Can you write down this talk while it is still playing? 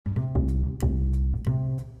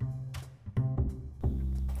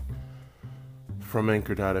From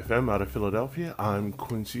Anchor.fm out of Philadelphia, I'm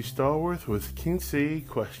Quincy Stallworth with Quince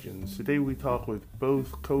Questions. Today we talk with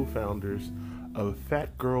both co-founders of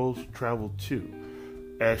Fat Girls Travel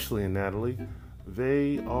 2, Ashley and Natalie.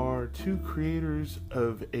 They are two creators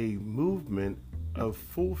of a movement of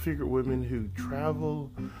full-figured women who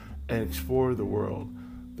travel and explore the world.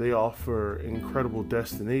 They offer incredible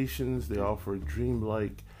destinations, they offer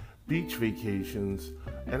dreamlike beach vacations,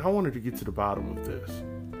 and I wanted to get to the bottom of this.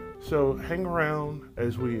 So hang around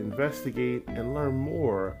as we investigate and learn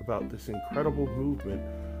more about this incredible movement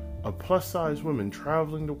of plus-size women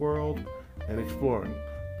traveling the world and exploring.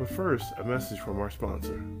 But first, a message from our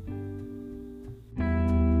sponsor.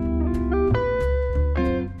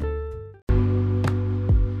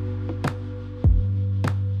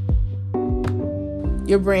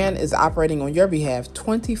 Your brand is operating on your behalf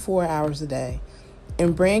 24 hours a day,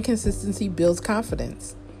 and brand consistency builds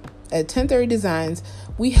confidence. At 1030 Designs,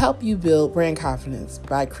 we help you build brand confidence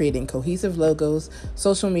by creating cohesive logos,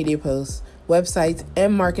 social media posts, websites,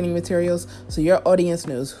 and marketing materials so your audience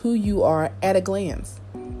knows who you are at a glance.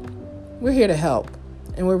 We're here to help,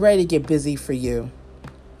 and we're ready to get busy for you.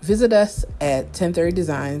 Visit us at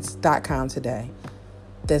 1030designs.com today.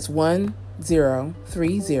 That's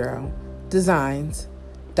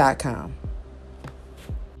 1030designs.com.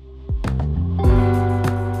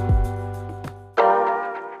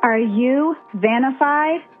 Are you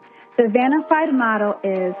vanified? The vanified model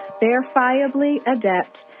is verifiably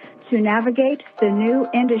adept to navigate the new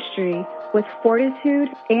industry with fortitude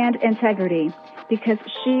and integrity because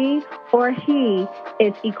she or he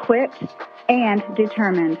is equipped and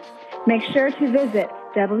determined. Make sure to visit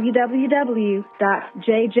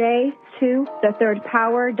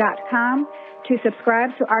www.jj2thethirdpower.com to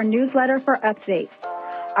subscribe to our newsletter for updates.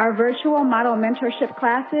 Our virtual model mentorship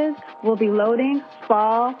classes will be loading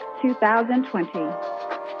fall 2020.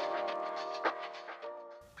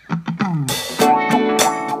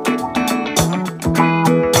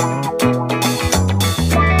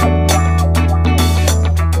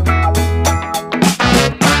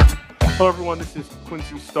 Hello everyone, this is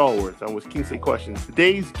Quincy Stallworth. I'm with Quince Questions.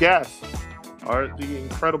 Today's guests are the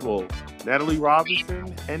incredible Natalie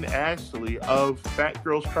Robinson and Ashley of Fat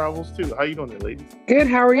Girls Travels 2. How you doing there, ladies? Good.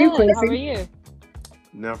 How are you, Quincy? How are you?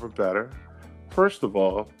 Never better. First of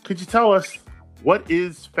all, could you tell us what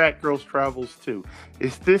is Fat Girls Travels 2?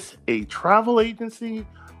 Is this a travel agency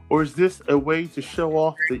or is this a way to show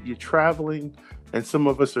off that you're traveling and some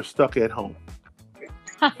of us are stuck at home?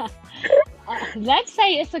 Let's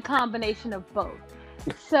say it's a combination of both.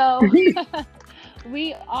 So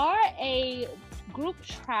we are a group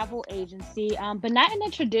travel agency, but not in a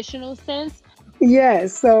traditional sense.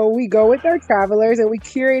 Yes. So we go with our travelers and we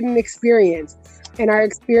curate an experience. And our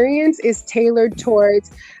experience is tailored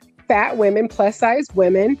towards fat women, plus size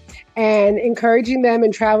women, and encouraging them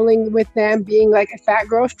and traveling with them, being like a Fat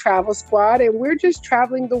Girls Travel Squad. And we're just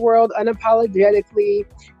traveling the world unapologetically,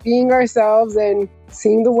 being ourselves and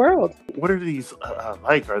seeing the world. What are these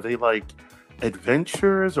like? Are they like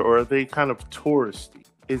adventures or are they kind of touristy?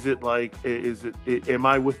 Is it like, am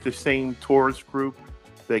I with the same tourist group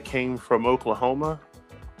that came from Oklahoma?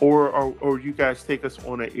 Or you guys take us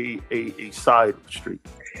on a side street?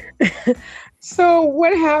 So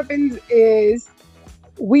what happens is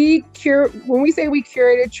when we say we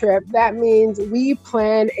curate a trip, that means we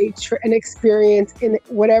plan an experience in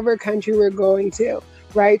whatever country we're going to,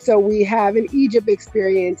 right? So we have an Egypt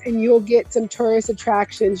experience and you'll get some tourist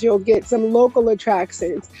attractions. You'll get some local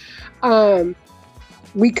attractions.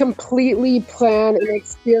 We completely plan an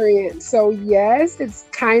experience. So yes, it's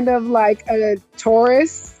kind of like a tour,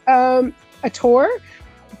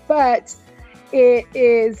 but it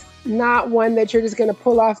is not one that you're just going to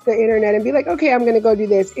pull off the internet and be like, okay, I'm going to go do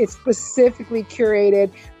this. It's specifically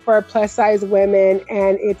curated for plus size women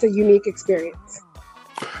and it's a unique experience.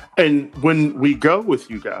 And when we go with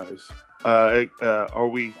you guys, are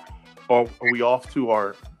we off to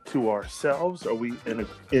ourselves? Are we in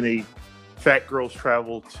a Fat Girls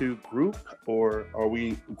Travel 2 group, or are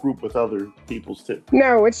we a group with other peoples too?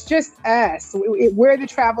 No, it's just us. We're the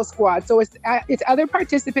travel squad. So it's other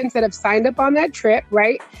participants that have signed up on that trip,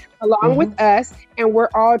 right? Along with us, and we're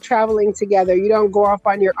all traveling together. You don't go off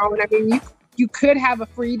on your own. I mean, you could have a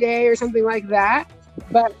free day or something like that,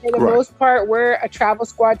 but for the most part, we're a travel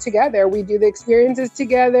squad together. We do the experiences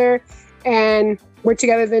together, and we're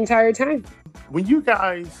together the entire time. When you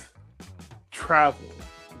guys travel,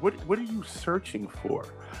 what are you searching for?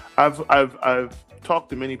 I've talked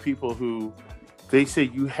to many people who they say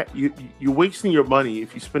you're wasting your money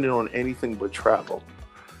if you spend it on anything but travel,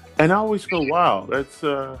 and I always go, wow,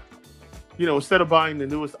 instead of buying the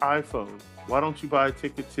newest iPhone, why don't you buy a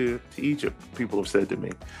ticket to Egypt? People have said to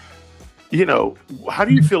me. How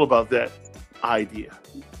do you feel about that idea?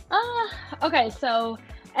 Okay, so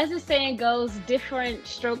as the saying goes, different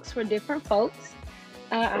strokes for different folks.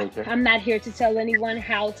 Okay. I'm not here to tell anyone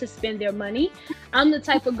how to spend their money. I'm the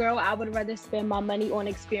type of girl, I would rather spend my money on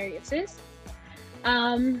experiences.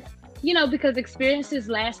 Because experiences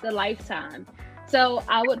last a lifetime. So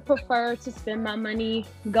I would prefer to spend my money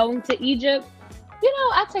going to Egypt.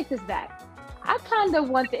 I take this back. I kind of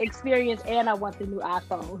want the experience and I want the new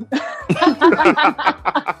iPhone.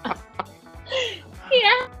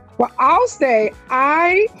 Yeah. Well, I'll say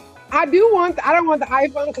I don't want the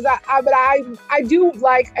iPhone because I do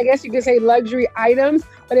like, I guess you could say, luxury items.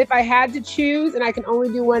 But if I had to choose and I can only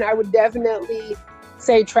do one, I would definitely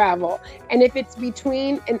say travel. And if it's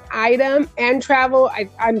between an item and travel,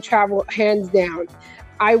 I'm travel hands down.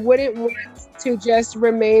 I wouldn't want to just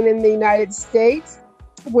remain in the United States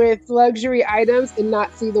with luxury items and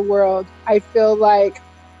not see the world. I feel like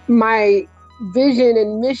my vision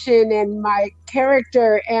and mission and my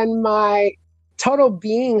character and my total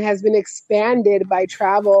being has been expanded by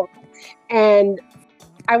travel, and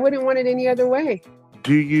I wouldn't want it any other way.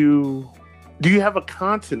 Do you have a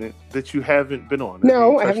continent that you haven't been on?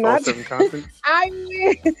 No, I have all not. 7 continents?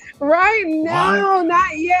 Right now, What?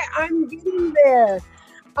 not yet. I'm getting there.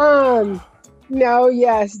 No,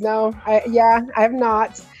 yes, no. I have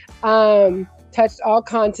not touched all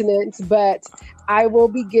continents, but I will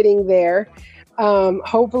be getting there.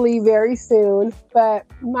 Hopefully very soon. But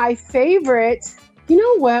my favorite,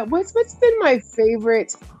 what's been my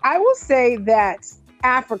favorite? I will say that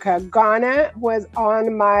Africa, Ghana was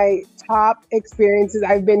on my top experiences.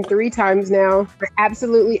 I've been 3 times now. I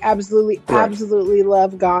absolutely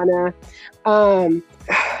love Ghana.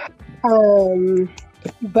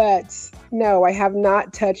 But no, I have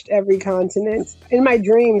not touched every continent. In my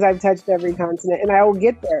dreams, I've touched every continent, and I will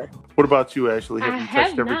get there. What about you, Ashley? Have I you have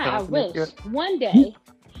touched every not. I continent wish yet? one day.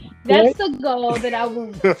 That's the goal, that I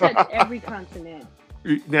will touch every continent.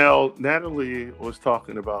 Now, Natalie was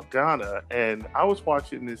talking about Ghana, and I was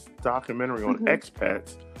watching this documentary on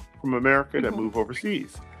expats from America that move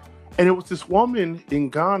overseas. And it was this woman in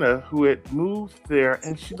Ghana who had moved there,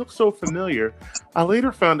 and she looked so familiar. I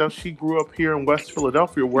later found out she grew up here in West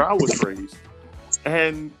Philadelphia, where I was raised.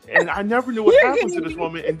 And I never knew what happened to this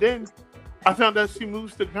woman. And then I found out she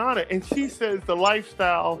moves to Ghana, and she says the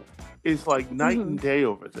lifestyle is like night and day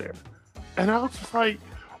over there. And I was just like,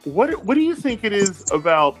 what do you think it is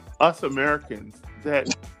about us Americans that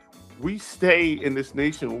we stay in this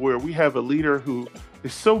nation where we have a leader who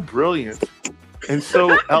is so brilliant and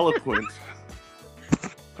so eloquent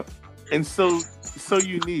and so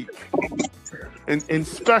unique and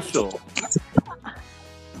special?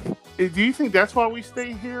 Do you think that's why we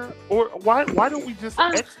stay here, or why don't we just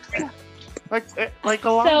like a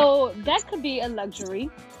lot? So that could be a luxury.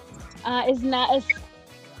 It's not as.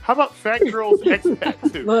 How about fat girls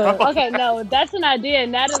expat too? Okay, no, that's an idea.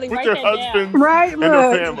 Natalie, With write your that husband down. Right, and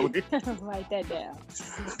her family. Write that down.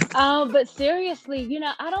 But seriously,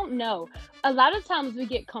 I don't know. A lot of times we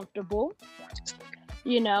get comfortable,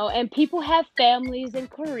 and people have families and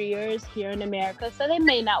careers here in America, so they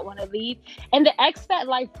may not want to leave. And the expat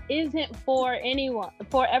life isn't for everyone.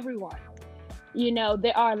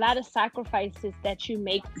 There are a lot of sacrifices that you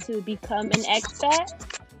make to become an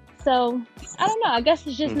expat. So, I don't know. I guess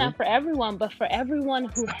it's just not for everyone, but for everyone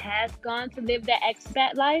who has gone to live that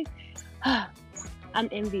expat life, I'm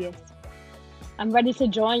envious. I'm ready to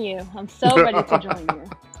join you. I'm so ready to join you.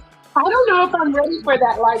 I don't know if I'm ready for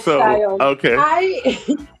that lifestyle. So, okay.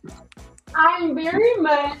 I'm very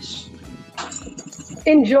much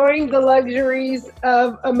enjoying the luxuries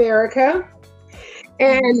of America,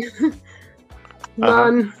 and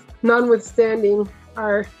notwithstanding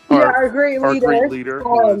our great leader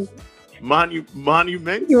was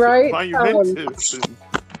monumentous, right? Monumentous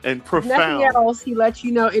and profound. Nothing else. He lets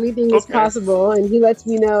you know anything is possible, and he lets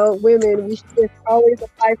me know women, we should just always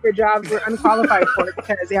apply for jobs we're unqualified for,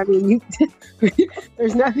 because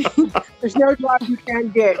there's no job you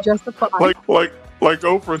can't get. Just apply. Like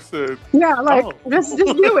Oprah said. Yeah, just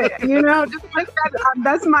do it. Just put that.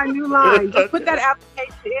 That's my new line. Just put that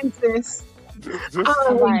application in, sis.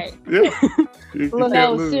 Right. Yeah.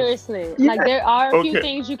 No, seriously. Yeah. There are a few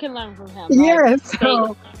things you can learn from him. Yes.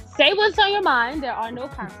 Say what's on your mind. There are no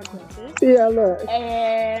consequences. Yeah, look.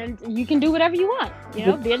 And you can do whatever you want.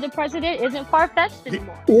 Being the president isn't far-fetched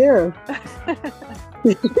anymore. Yeah.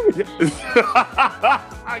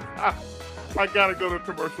 I gotta go to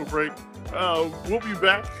commercial break. We'll be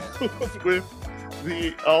back with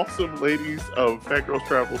the awesome ladies of Fat Girls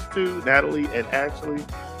Travels 2, Natalie and Ashley.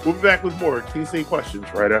 We'll be back with more Quince questions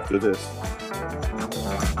right after this.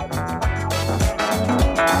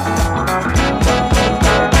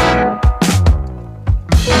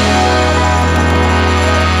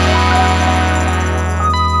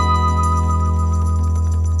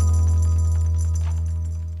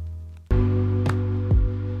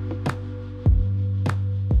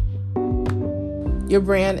 Your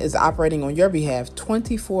brand is operating on your behalf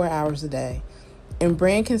 24 hours a day, and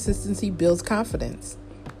brand consistency builds confidence.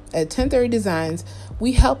 At 1030 Designs,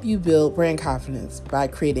 we help you build brand confidence by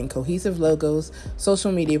creating cohesive logos,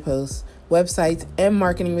 social media posts, websites, and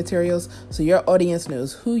marketing materials so your audience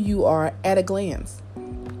knows who you are at a glance.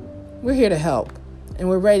 We're here to help, and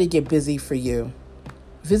we're ready to get busy for you.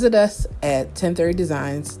 Visit us at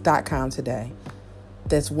 1030designs.com today.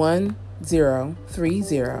 That's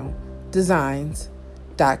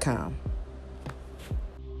 1030designs.com.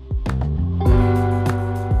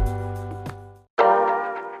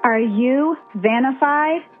 Are you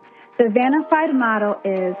vanified? The vanified model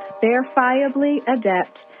is verifiably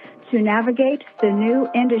adept to navigate the new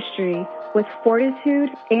industry with fortitude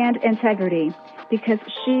and integrity because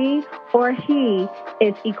she or he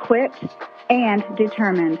is equipped and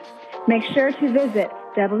determined. Make sure to visit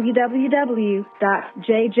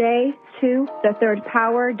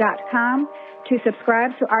www.jj2thethirdpower.com to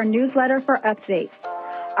subscribe to our newsletter for updates.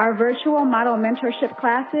 Our virtual model mentorship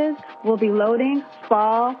classes will be loading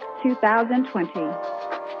fall 2020.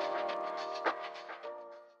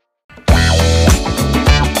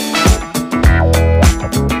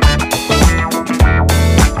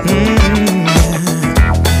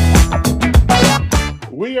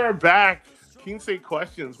 We are back. Quince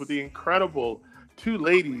questions with the incredible two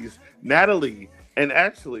ladies, Natalie and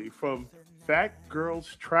Ashley from Fat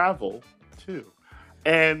Girls Travel 2.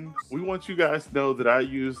 And we want you guys to know that I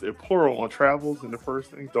use a plural on travels in the first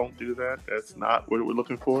thing. Don't do that. That's not what we're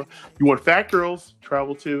looking for. You want Fat Girls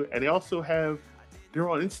Travel 2. And they also they're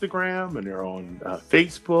on Instagram and they're on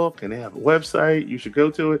Facebook and they have a website. You should go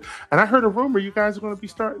to it. And I heard a rumor you guys are going to be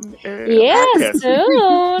starting a podcast.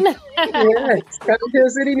 Soon. Yes, come to a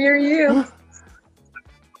city near you.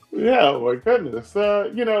 Yeah, my goodness.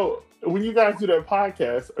 When you guys do that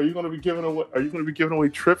podcast, are you going to be giving away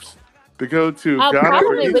trips to go to Ghana?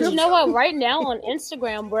 Probably, but you know what? Right now on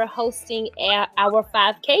Instagram, we're hosting our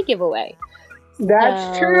 5K giveaway.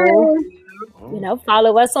 That's true.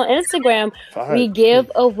 Follow us on Instagram. 5K. We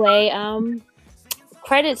give away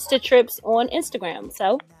credits to trips on Instagram.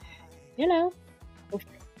 So, yeah.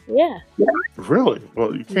 Really?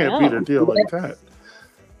 Well, you can't beat a deal like that.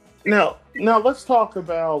 Now let's talk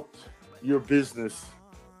about your business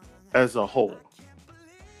as a whole.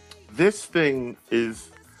 This thing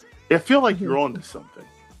I feel like you're onto something.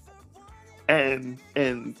 And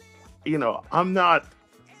I'm not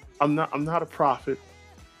a prophet,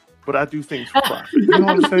 but I do things for profit. You know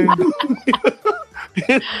what I'm saying?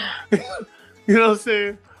 You know what I'm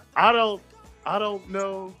saying? I don't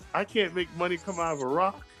know. I can't make money come out of a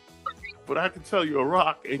rock, but I can tell you a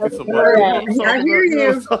rock and get some money. I hear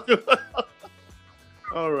you.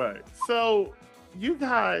 All right. So you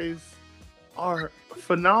guys are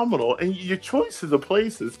phenomenal, and your choices of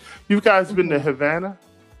places. You guys been to Havana,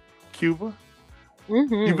 Cuba.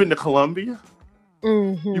 Mm-hmm. You've been to Colombia.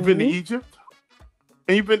 Mm-hmm. You've been to Egypt,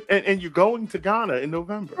 and you're going to Ghana in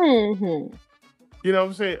November. Mm-hmm. You know what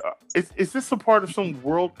I'm saying? Is this a part of some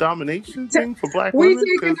world domination thing for Black We women?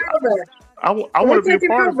 taking over. I want to be a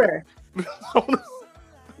part of it.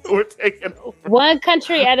 We're taking over. One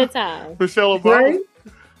country at a time. Michelle Obama. Right?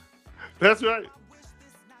 That's right.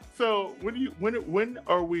 So when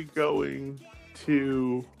are we going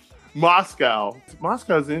to Moscow?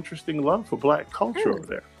 Moscow is an interesting love for Black culture over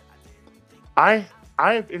there. I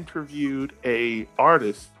have interviewed a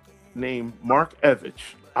artist named Mark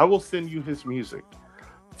Evich. I will send you his music.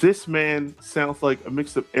 This man sounds like a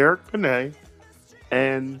mix of Eric Benet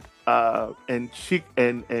and Chic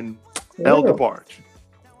and El DeBarge.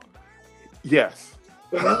 Yes.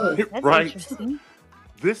 Right.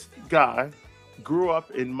 This guy grew up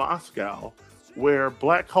in Moscow where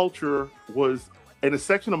Black culture was in a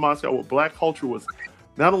section of Moscow where Black culture was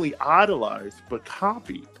not only idolized but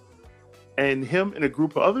copied. And him and a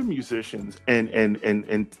group of other musicians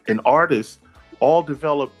and artists all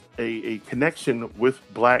developed a connection with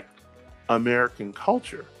Black American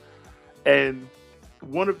culture. And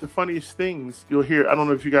one of the funniest things you'll hear, I don't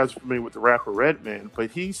know if you guys are familiar with the rapper Redman, but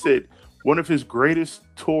he said one of his greatest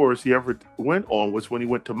tours he ever went on was when he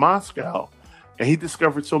went to Moscow. And he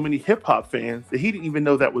discovered so many hip hop fans that he didn't even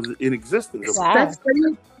know that was in existence. Wow.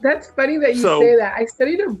 That's funny that you say that. I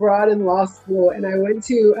studied abroad in law school, and I went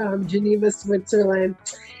to Geneva, Switzerland.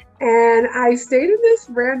 And I stayed in this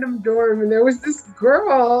random dorm, and there was this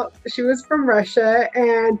girl. She was from Russia,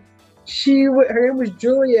 and her name was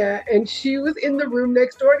Julia, and she was in the room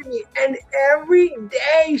next door to me. And every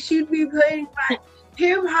day she'd be playing like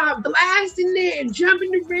hip hop, blasting it and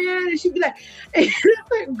jumping around, and she'd be like, and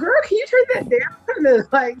I'm like, girl, can you turn that down to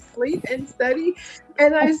like sleep and study?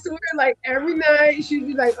 And I swear, like every night she'd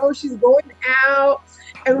be like, oh, she's going out.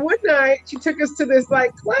 And one night she took us to this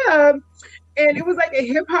like club, and it was like a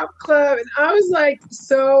hip hop club, and I was like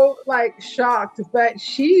so like shocked, but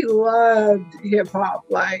she loved hip hop,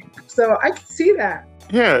 like, so I could see that.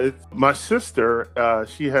 Yeah, my sister,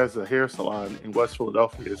 she has a hair salon in West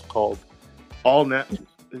Philadelphia. It's called Honey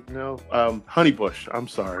Bush. I'm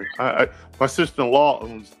sorry. My sister-in-law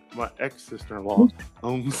my ex-sister-in-law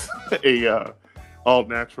owns a all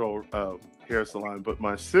natural hair salon, but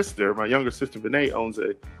my younger sister Vinay, owns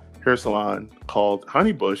a hair salon called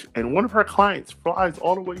Honey Bush, and one of her clients flies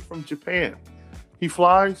all the way from Japan. He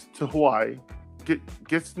flies to Hawaii,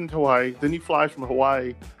 gets into Hawaii, then he flies from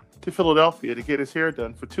Hawaii to Philadelphia to get his hair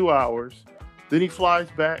done for 2 hours. Then he flies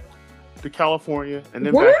back to California and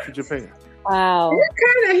then back to Japan. Wow. What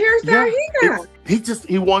kind of hairstyle he got?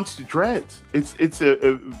 He wants dreads. It's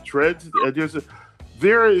a dreads.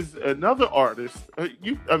 There is another artist.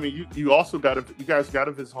 You guys got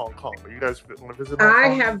to visit Hong Kong. You guys want to visit Hong Kong? I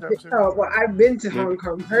have. I've been to Hong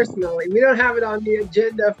Kong personally. We don't have it on the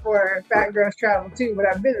agenda for Fat Girls Travel too, but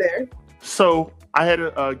I've been there. So I had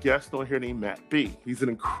a guest on here named Matt B. He's an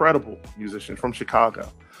incredible musician from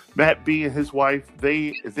Chicago. Matt B and his wife,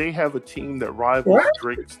 they have a team that rivals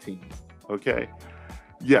Drake's team. Okay.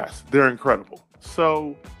 Yes, they're incredible.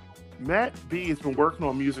 So Matt B has been working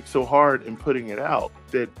on music so hard and putting it out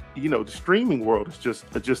that, the streaming world is just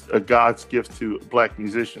a God's gift to Black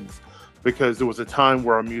musicians, because there was a time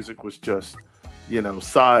where our music was just,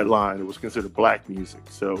 sidelined. It was considered Black music.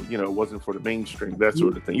 So, it wasn't for the mainstream, that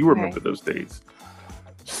sort of thing. You remember those days.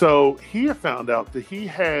 So he had found out that he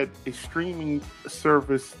had a streaming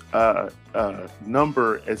service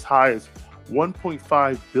number as high as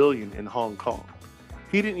 1.5 billion in Hong Kong.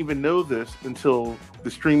 He didn't even know this until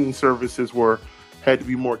the streaming services had to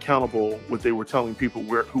be more accountable. What they were telling people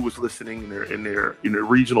who was listening in their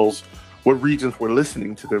regionals, what regions were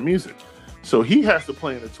listening to their music. So he has to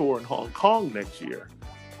plan a tour in Hong Kong next year,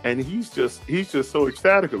 and he's just so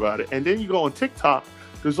ecstatic about it. And then you go on TikTok,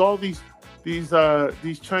 there's all these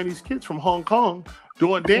Chinese kids from Hong Kong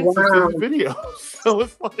doing dances in videos. So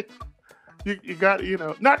it's like you got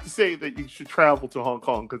not to say that you should travel to Hong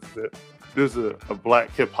Kong because there's a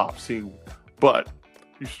Black hip hop scene, but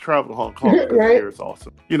you should travel to Hong Kong because here it's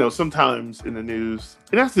awesome. Sometimes in the news,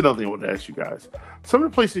 and that's another thing I want to ask you guys. Some of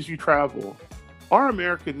the places you travel, our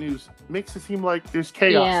American news makes it seem like there's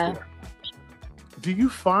chaos there. Do you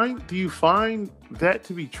find that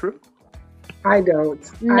to be true? I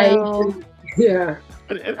don't. No.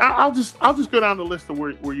 And I'll just go down the list of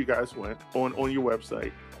where you guys went on your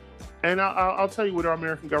website, and I'll tell you what our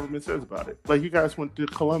American government says about it. Like, you guys went to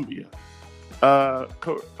Colombia. Can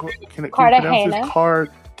you pronounce this?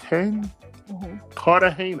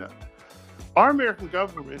 Cartagena. Our American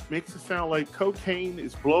government makes it sound like cocaine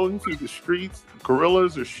is blowing through the streets,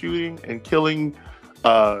 guerrillas are shooting and killing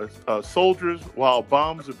soldiers while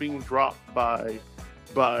bombs are being dropped by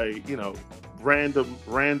random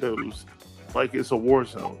randos, like it's a war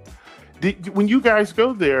zone. When you guys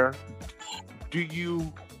go there, do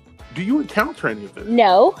you encounter any of this?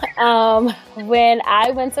 No. When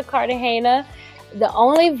I went to Cartagena, the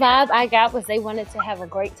only vibe I got was they wanted to have a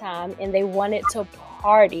great time and they wanted to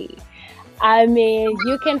party. I mean,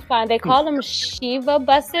 you can they call them Shiva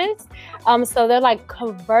buses. So they're like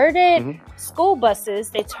converted school buses.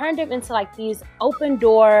 They turned them into like these open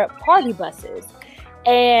door party buses.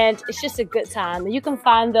 And it's just a good time. You can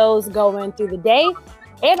find those going through the day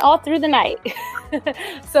and all through the night.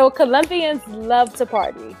 So Colombians love to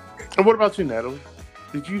party. And what about you, Natalie?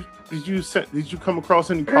 Did you come across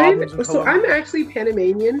any problems in Colombia? So I'm actually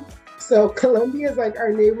Panamanian. So Colombia is like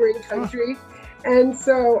our neighboring country. And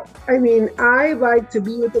so, I mean, I like to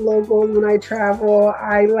be with the locals when I travel.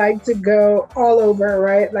 I like to go all over,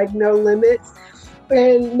 right? Like no limits.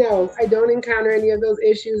 And no, I don't encounter any of those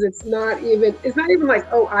issues. It's not even like,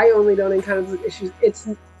 oh, I only don't encounter those issues.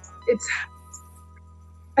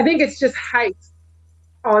 I think it's just hype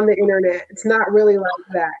on the internet. It's not really like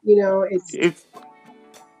that,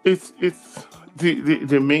 It's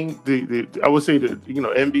the main I would say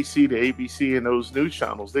NBC, the ABC, and those news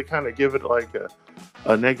channels, they kind of give it like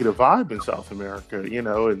a negative vibe in South America, and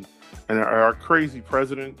our crazy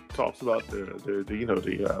president talks about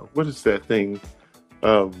the what is that thing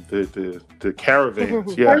the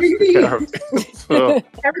caravans. Yes, the Everything, caravans. So,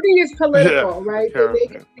 everything is political, yeah, the right? They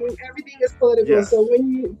make it caravan. seem everything is political. Yes. So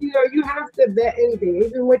when you have to vet anything,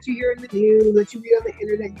 even what you hear in the news, what you read on the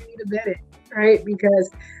internet, you need to vet it, right? Because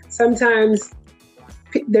sometimes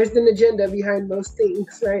there's an agenda behind most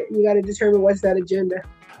things, right? And you got to determine what's that agenda.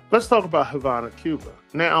 Let's talk about Havana, Cuba.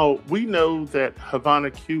 Now, we know that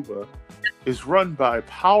Havana, Cuba is run by a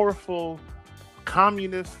powerful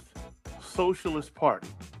communist socialist party.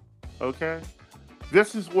 Okay?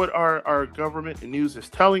 This is what our government and news is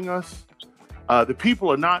telling us. The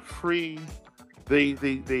people are not free. They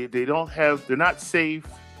don't have, they're not safe.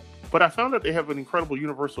 But I found out they have an incredible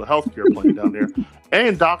universal health care plan down there.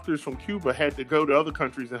 And doctors from Cuba had to go to other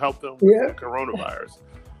countries and help them with the coronavirus.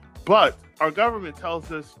 But our government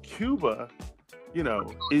tells us Cuba,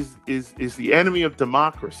 is the enemy of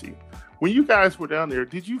democracy. When you guys were down there,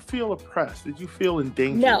 did you feel oppressed? Did you feel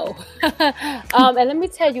endangered? No. And let me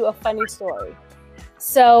tell you a funny story.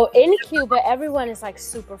 So in Cuba, everyone is like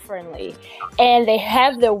super friendly, and they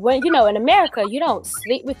have their in America, you don't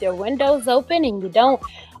sleep with your windows open, and you don't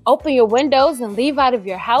open your windows and leave out of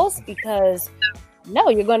your house because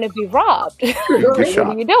you're going to be robbed. What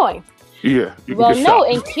are you doing? Yeah. Well, no,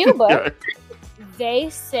 in Cuba,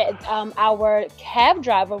 they said our cab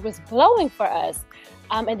driver was blowing for us.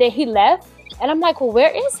 And then he left. And I'm like, well,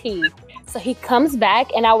 where is he? So he comes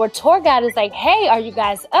back and our tour guide is like, hey, are you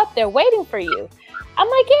guys up? They're waiting for you. I'm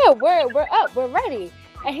like, yeah, we're up. We're ready.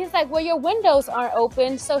 And he's like, well, your windows aren't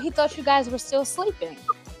open. So he thought you guys were still sleeping.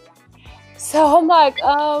 So I'm like,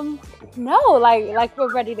 no, like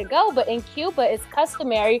we're ready to go. But in Cuba, it's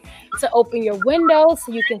customary to open your windows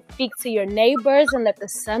so you can speak to your neighbors and let the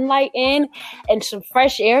sunlight in and some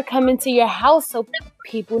fresh air come into your house so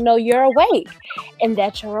people know you're awake and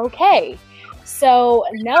that you're okay. So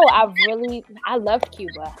no, I loved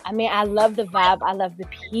Cuba. I mean, I love the vibe. I love the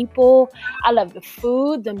people. I love the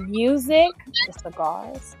food, the music, the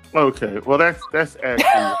cigars. Okay, well that's actually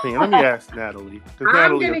the thing. Let me ask Natalie.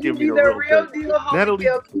 I'm going to give you the real deal,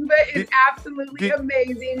 Holyfield. Cuba is absolutely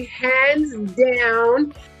amazing, hands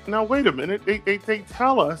down. Now wait a minute. They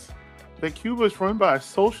tell us that Cuba is run by a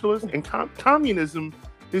socialist and communism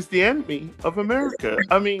is the enemy of America.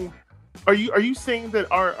 I mean, are you saying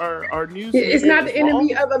that our news? It's not the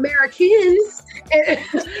enemy of Americans.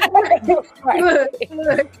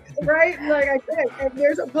 Look, right? Like I said,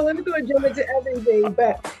 there's a political agenda to everything.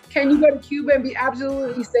 But can you go to Cuba and be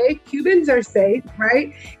absolutely safe? Cubans are safe,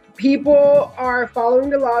 right? People are following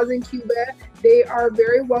the laws in Cuba. They are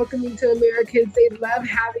very welcoming to Americans. They love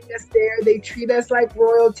having us there. They treat us like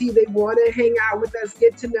royalty. They want to hang out with us,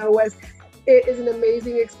 get to know us. It is an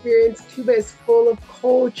amazing experience. Cuba is full of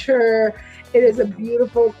culture. It is a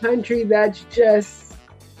beautiful country that's just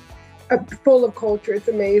full of culture. It's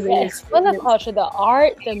amazing. Yeah, it's full of culture. The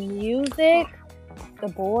art, the music, the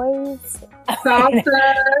boys.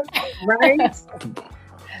 Salsa, right?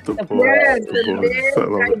 The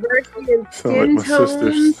diversity in skin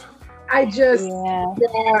tones. I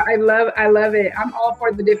love it. I'm all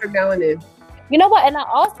for the different melanin. You know what? And I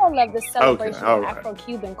also love the celebration of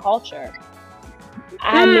Afro-Cuban culture.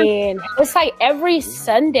 I mean, it's like every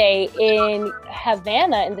Sunday in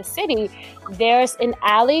Havana, in the city, there's an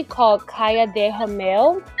alley called Calle de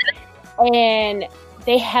Jamel, and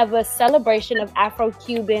they have a celebration of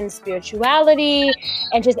Afro-Cuban spirituality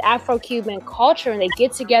and just Afro-Cuban culture, and they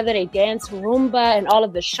get together, they dance rumba, and all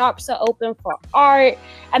of the shops are open for art.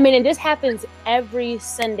 I mean, and this happens every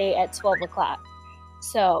Sunday at 12 o'clock.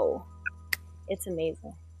 So it's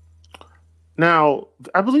amazing. Now,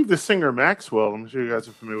 I believe the singer Maxwell, I'm sure you guys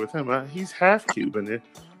are familiar with him. He's half Cuban.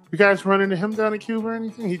 You guys run into him down in Cuba or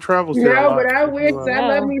anything? He travels there a lot. No, but I wish. I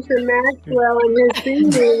love me some Maxwell and his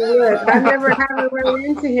singing. Look, I never haven't run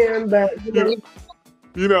into him, but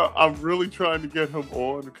you know, I'm really trying to get him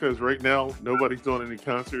on because right now nobody's doing any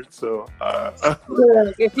concerts. So,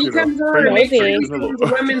 look, if he comes on, make sure he sings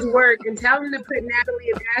women's work and tell him to put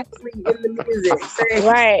Natalie and Ashley in the music. Say,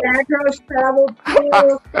 right. Bad Girls Travel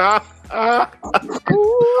too.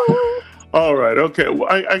 All right, okay. Well,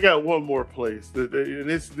 I got one more place.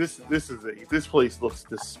 This place looks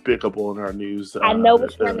despicable in our news. I know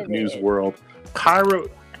which one it news is. world. Cairo,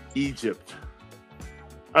 Egypt.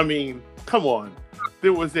 I mean, come on.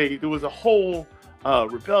 There was a whole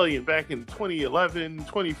rebellion back in 2011,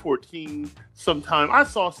 2014. Sometime I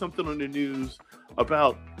saw something on the news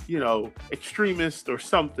about extremists or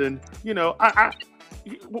something.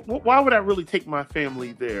 Why would I really take my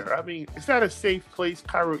family there? I mean, is that a safe place,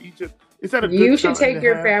 Cairo, Egypt? Is that a good You should time take to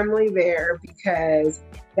your have? family there because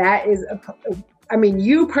that is I mean,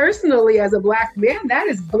 you personally as a Black man, that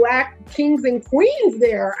is Black kings and queens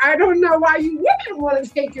there. I don't know why you wouldn't want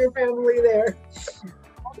to take your family there.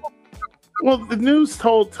 Well, the news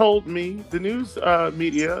told me, the news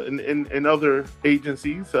media and other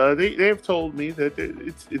agencies, they have told me that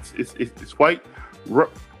it's white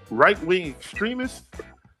right wing extremists,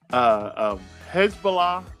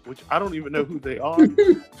 Hezbollah, which I don't even know who they are.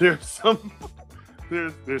 there's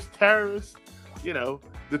terrorists. You know,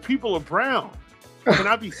 the people are brown. Can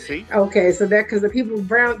I be safe? Okay, so that because the people are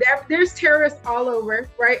brown, there's terrorists all over,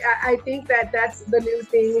 right? I think that's the new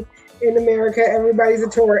thing in America. Everybody's a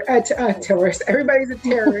tourist. Everybody's a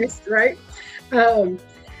terrorist, right?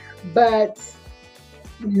 But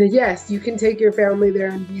yes, you can take your family there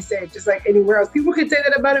and be safe, just like anywhere else. People could say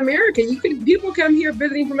that about America. People come here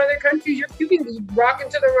visiting from other countries. You can be walking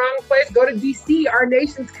to the wrong place. Go to D.C., our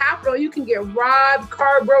nation's capital. You can get robbed,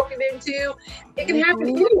 car broken into. It can happen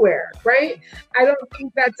anywhere, right? I don't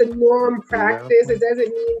think that's a norm practice. It doesn't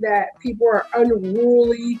mean that people are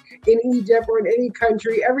unruly in Egypt or in any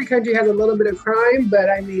country. Every country has a little bit of crime, but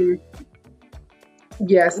I mean,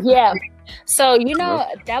 yes. Yeah. So,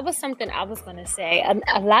 that was something I was going to say.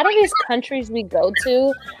 A lot of these countries we go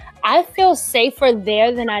to, I feel safer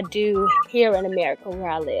there than I do here in America where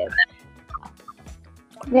I live.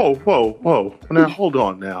 Whoa. Now, hold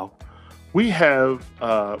on now. We have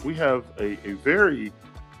a very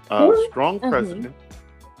strong president.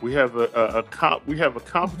 We have a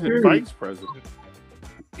competent vice president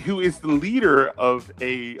who is the leader of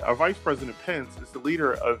our Vice President Pence is the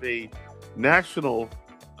leader of a national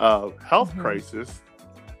health crisis.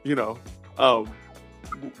 The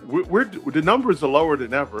numbers are lower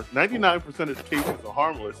than ever. 99% of the cases are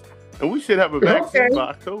harmless, and we should have a vaccine by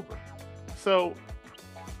October. So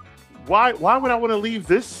why would I want to leave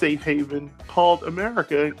this safe haven called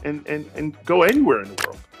America and go anywhere in the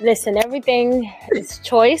world? Listen, everything is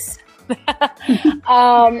choice.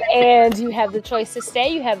 And you have the choice to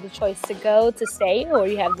stay, you have the choice to go to stay, or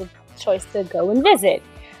you have the choice to go and visit.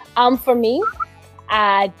 For me,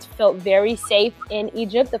 I felt very safe in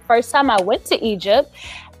Egypt. The first time I went to Egypt,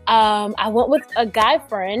 I went with a guy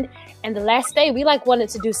friend, and the last day we wanted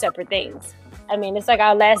to do separate things. I mean, it's like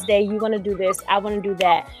our last day. You want to do this, I want to do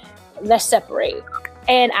that. Let's separate.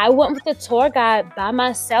 And I went with a tour guide by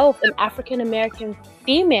myself, an African American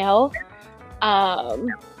female, and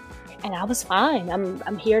I was fine.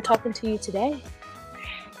 I'm here talking to you today.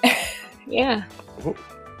 Yeah.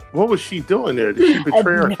 What was she doing there? Did she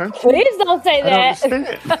betray our country? Please don't say that. I don't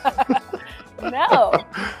understand. No.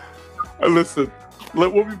 Listen,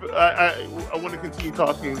 I want to continue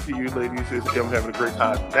talking to you ladies. I'm having a great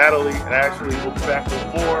time. Natalie and Ashley will be back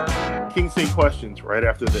with more King Say questions right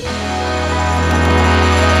after this.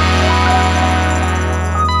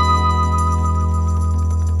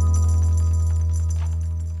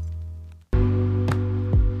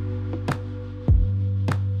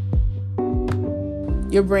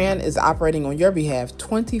 Your brand is operating on your behalf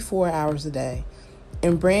 24 hours a day,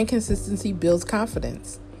 and brand consistency builds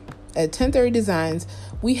confidence. At 1030 Designs,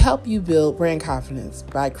 we help you build brand confidence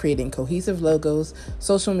by creating cohesive logos,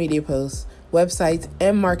 social media posts, websites,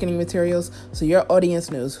 and marketing materials so your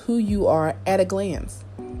audience knows who you are at a glance.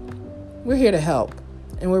 We're here to help,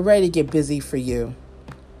 and we're ready to get busy for you.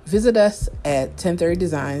 Visit us at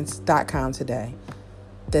 1030designs.com today.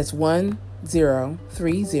 That's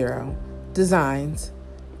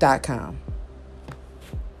 1030designs.com.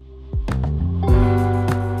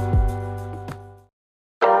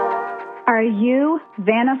 Are you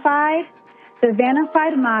vanified? The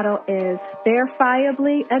vanified model is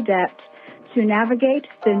verifiably adept to navigate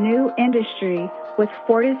the new industry with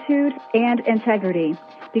fortitude and integrity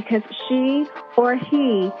because she or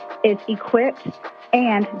he is equipped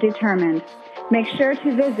and determined. Make sure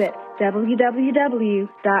to visit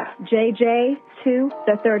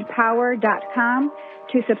www.jj2thethirdpower.com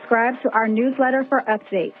to subscribe to our newsletter for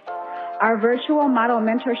updates. Our virtual model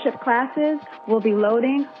mentorship classes will be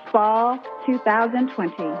loading fall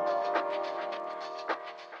 2020.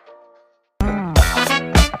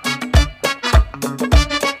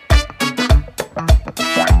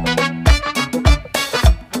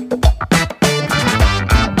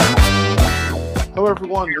 Hello,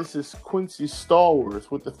 everyone. This is Quincy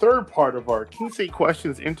Stallworth with the third part of our King Say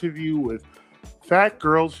Questions interview with Fat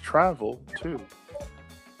Girls Travel 2.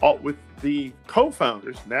 With the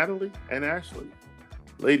co-founders, Natalie and Ashley.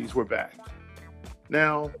 Ladies, we're back.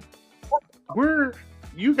 Now, were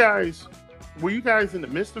you guys in the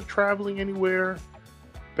midst of traveling anywhere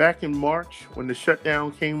back in March when the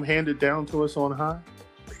shutdown came handed down to us on high?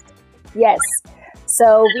 Yes.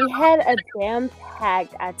 So we had a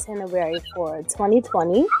jam-packed itinerary for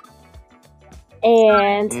 2020.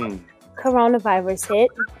 and coronavirus hit,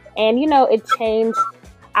 and it changed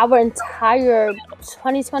our entire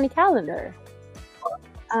 2020 calendar.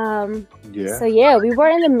 So yeah, we were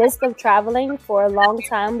in the midst of traveling for a long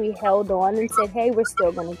time. We held on and said, hey, we're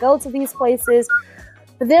still going to go to these places.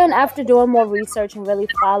 But then after doing more research and really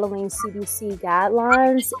following CDC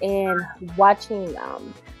guidelines and watching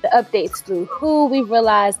the updates through WHO, we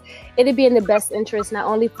realized it'd be in the best interest not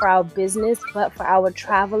only for our business, but for our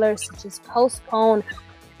travelers to just postpone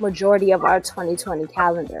majority of our 2020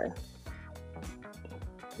 calendar.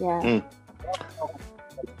 Yeah.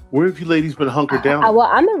 Where have you ladies been hunkered down? Well,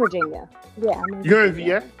 I'm in Virginia. Yeah. You're in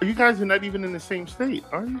Virginia? You guys are not even in the same state,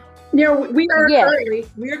 are you? Yeah, we are currently.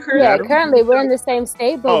 We are currently. Yeah, currently we're in the same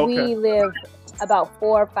state, but we live about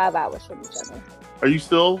 4 or 5 hours from each other. Are you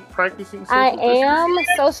still practicing social distancing? I am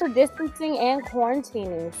social distancing and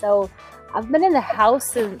quarantining. So I've been in the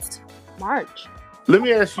house since March. Let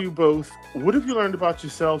me ask you both, what have you learned about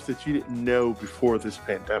yourselves that you didn't know before this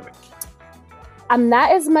pandemic? I'm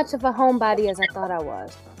not as much of a homebody as I thought I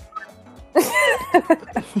was.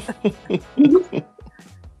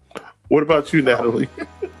 What about you, Natalie?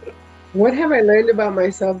 What have I learned about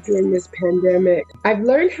myself during this pandemic? I've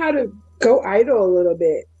learned how to go idle a little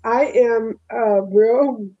bit. I am a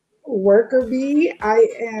real worker bee. I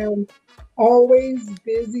am always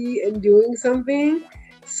busy and doing something.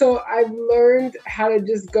 So I've learned how to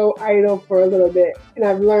just go idle for a little bit. And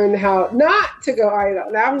I've learned how not to go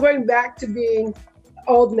idle. Now I'm going back to being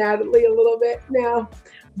old Natalie a little bit now.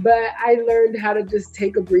 But I learned how to just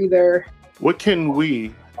take a breather. What can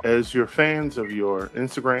we, as your fans of your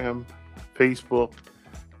Instagram, Facebook,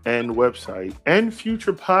 and website, and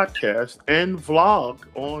future podcast and vlog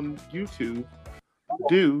on YouTube,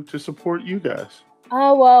 do to support you guys?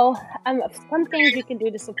 Some things you can do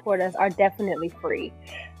to support us are definitely free.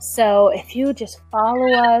 So if you just follow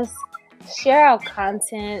us, share our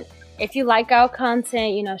content. If you like our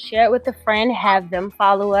content, share it with a friend, have them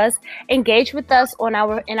follow us, engage with us in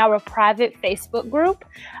our private Facebook group.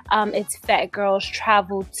 It's Fat Girls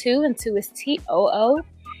Travel 2, and 2 is TOO.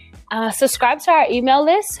 Subscribe to our email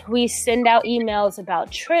list. We send out emails about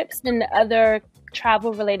trips and other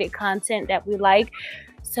travel related content that we like.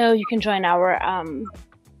 So you can join our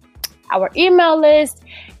email list.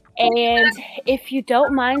 And if you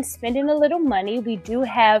don't mind spending a little money, we do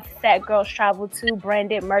have Fat Girls Travel 2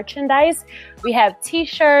 branded merchandise. We have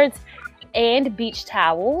t-shirts and beach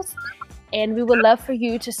towels. And we would love for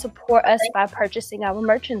you to support us by purchasing our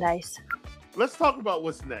merchandise. Let's talk about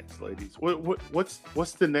what's next, ladies.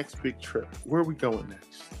 What's the next big trip? Where are we going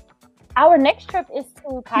next? Our next trip is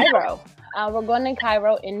to Cairo. We're going to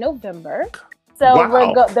Cairo in November. So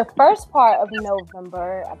the first part of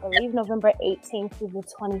November, I believe November 18th through the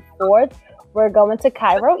 24th, we're going to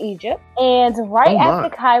Cairo, Egypt. And after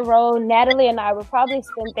Cairo, Natalie and I will probably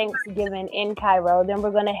spend Thanksgiving in Cairo. Then we're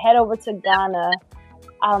going to head over to Ghana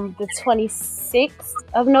the 26th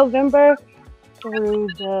of November through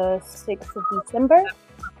the 6th of December.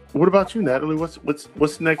 What about you, Natalie?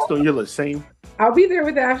 What's next on your list? Same? I'll be there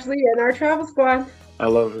with Ashley and our travel squad. I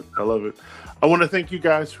love it. I want to thank you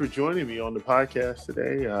guys for joining me on the podcast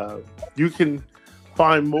today. You can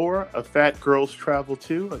find more of Fat Girls Travel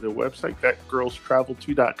 2 on their website,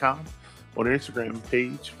 fatgirlstravel2.com, on their Instagram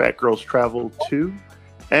page, Fat Girls Travel 2,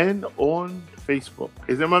 and on Facebook.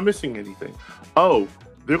 Am I missing anything? Oh,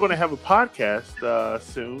 they're going to have a podcast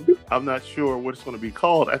soon. I'm not sure what it's going to be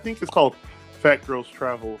called. I think it's called Fat Girls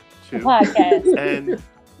Travel 2. Podcast. And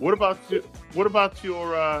what about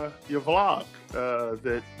your vlog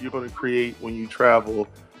that you're going to create when you travel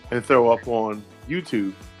and throw up on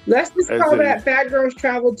YouTube? Let's just call that Fat Girls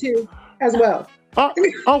Travel 2 as well.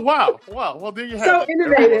 Oh wow! Well, there you have it. So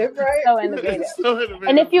innovative, right? So innovative.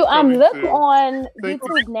 And if you look on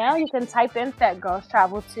YouTube now, you can type in Fat Girls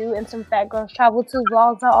Travel 2, and some Fat Girls Travel 2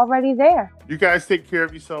 vlogs are already there. You guys take care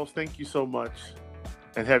of yourselves. Thank you so much,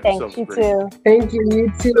 and have yourselves great. Thank you.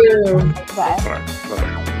 You too. Bye.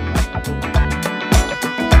 Bye.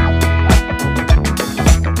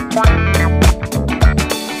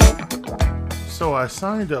 So I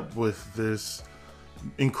signed up with this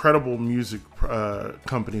incredible music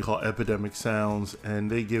company called Epidemic Sounds, and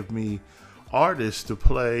they give me artists to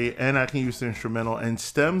play, and I can use the instrumental and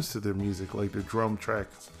stems to their music, like the drum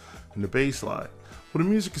tracks and the bass line. Well, the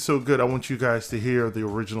music is so good, I want you guys to hear the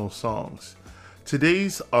original songs.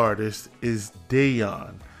 Today's artist is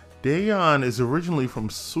Dayan. Dayan is originally from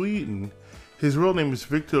Sweden. His real name is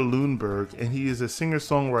Victor Lundberg, and he is a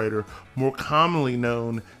singer-songwriter more commonly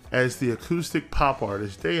known as the acoustic pop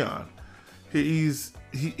artist Dayan. His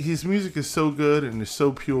music is so good and is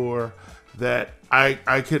so pure that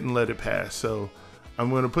I couldn't let it pass. So I'm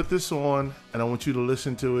going to put this on, and I want you to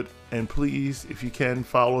listen to it. And please, if you can,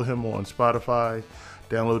 follow him on Spotify,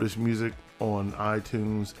 download his music on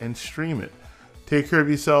iTunes, and stream it. Take care of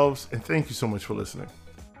yourselves, and thank you so much for listening.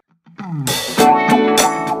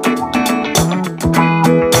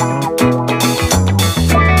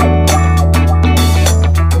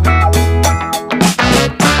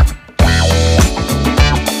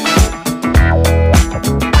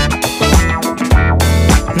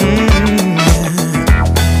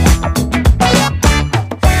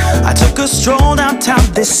 Stroll downtown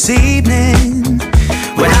this evening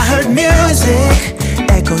when I heard music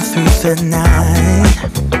echo through the night.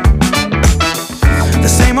 The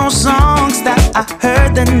same old songs that I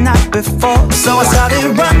heard the night before. So I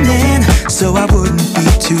started running so I wouldn't be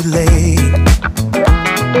too late.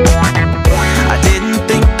 I didn't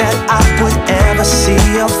think that I would ever see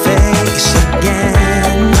your face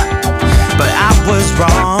again, but I was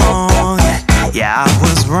wrong. Yeah, I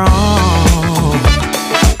was wrong.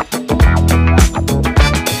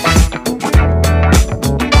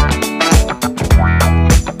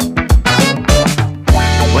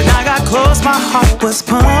 My heart was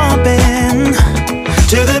pumping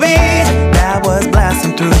to the beat that was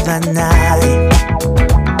blasting through the night.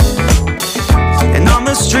 And on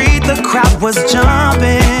the street the crowd was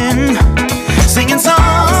jumping, singing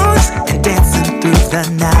songs and dancing through the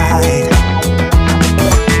night.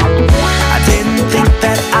 I didn't think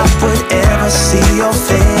that I would ever see your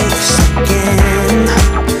face again,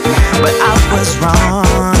 but I was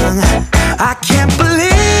wrong. I can't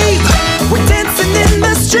believe we're dancing in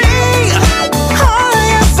the street.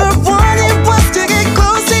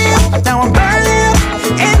 Now I'm burning up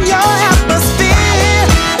in your atmosphere.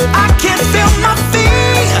 I can feel my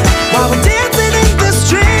feet while we're dancing in the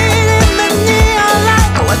street in the neon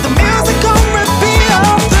light. Let the music on repeat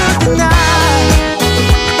all through the night.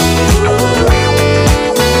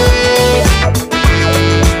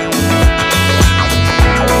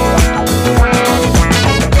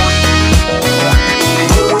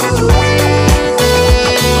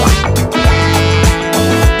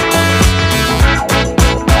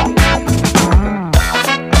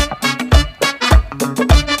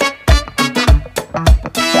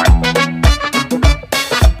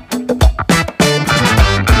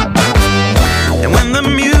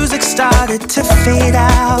 To fade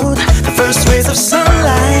out, the first rays of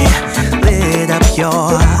sunlight lit up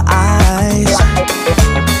your eyes.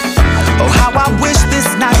 Oh, how I wish this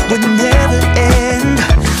night would never end,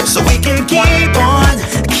 so we can keep on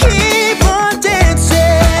dancing.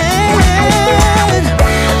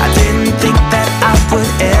 I didn't think that I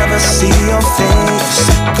would ever see your face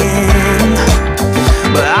again,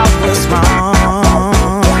 but I was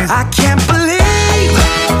wrong. I can't believe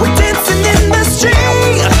we're dancing in the street.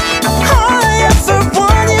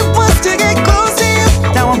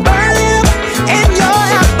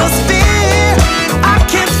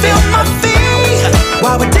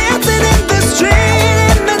 While we're dancing in the street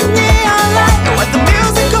in the neon light, let the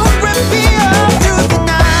music go repeat all through the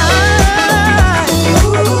night.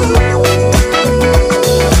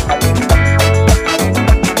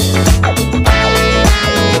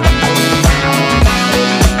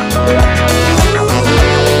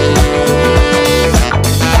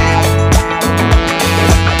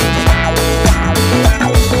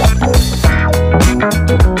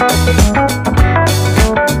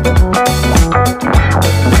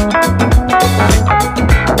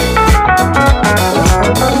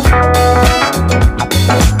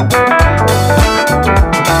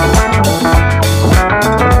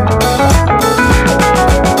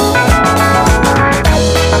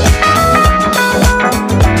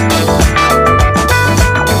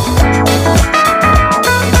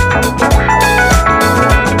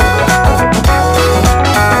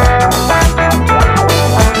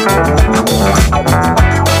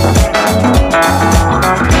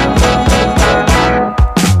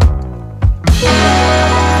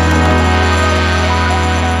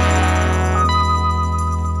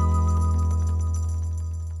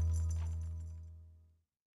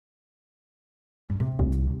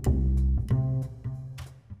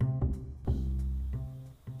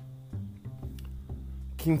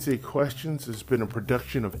 Quince Questions has been a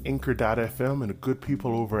production of Anchor.fm and the good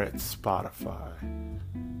people over at Spotify.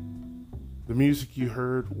 The music you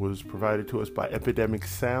heard was provided to us by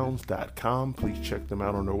EpidemicSounds.com. Please check them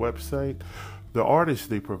out on their website. The artist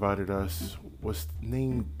they provided us was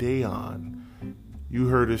named Dayon. You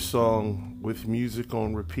heard his song with music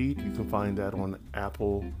on repeat. You can find that on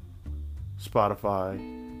Apple, Spotify,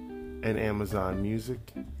 and Amazon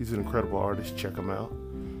Music. He's an incredible artist. Check him out.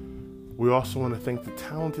 We also want to thank the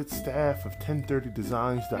talented staff of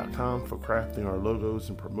 1030designs.com for crafting our logos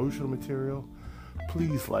and promotional material.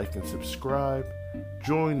 Please like and subscribe.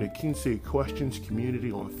 Join the Quince Questions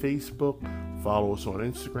community on Facebook. Follow us on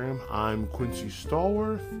Instagram. I'm Quincy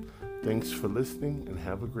Stallworth. Thanks for listening and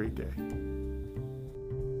have a great day.